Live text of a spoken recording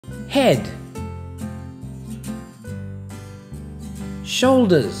head,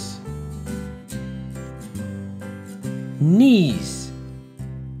 shoulders, knees,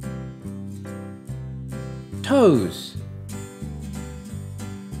 toes,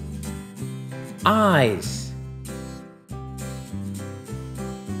 eyes,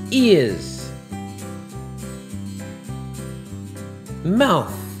 ears,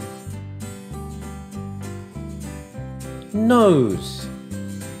 mouth, nose.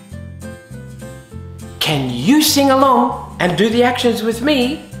 Can you sing along and do the actions with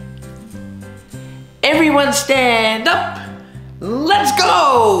me? Everyone stand up. Let's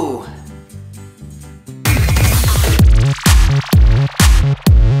go!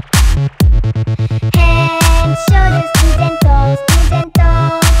 Head, shoulders, knees and toes, knees and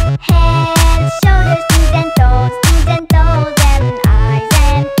toes. Head, shoulders, knees and toes, knees and toes, and eyes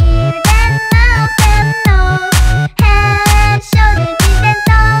and ears and mouth and nose. Head, shoulders, knees and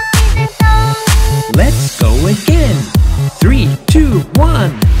toes, knees and toes. Let's go again. 3, 2,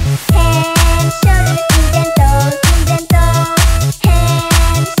 1. Head, shoulders, knees and toes, knees and toes. Head,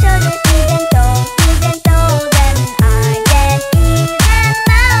 shoulders, knees and toes, knees and toes, and eyes and ears and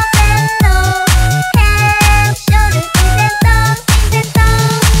mouth and nose. Head, shoulders, knees and toes, knees and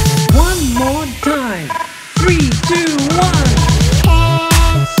toes. One more time. 3, 2, 1.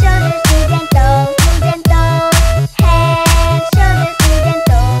 Head, shoulders, knees and toes, knees and toes. Head, shoulders, knees and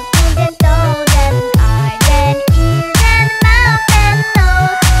toes, knees and toes, and eyes and ears and mouth and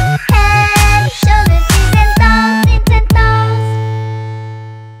nose. Head, shoulders, knees and toes, knees and toes.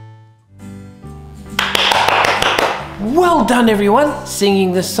 Well done, everyone,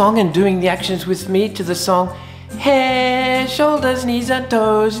 singing the song and doing the actions with me to the song head, shoulders, knees and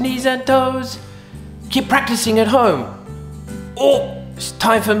toes, knees and toes. Keep practicing at home. Oh, it's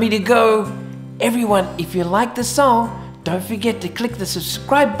time for me to go. Everyone, if you like the song, don't forget to click the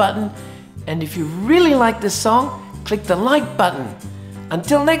subscribe button. And if you really like the song, click the like button.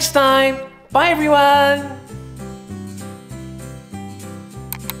 Until next time, bye everyone.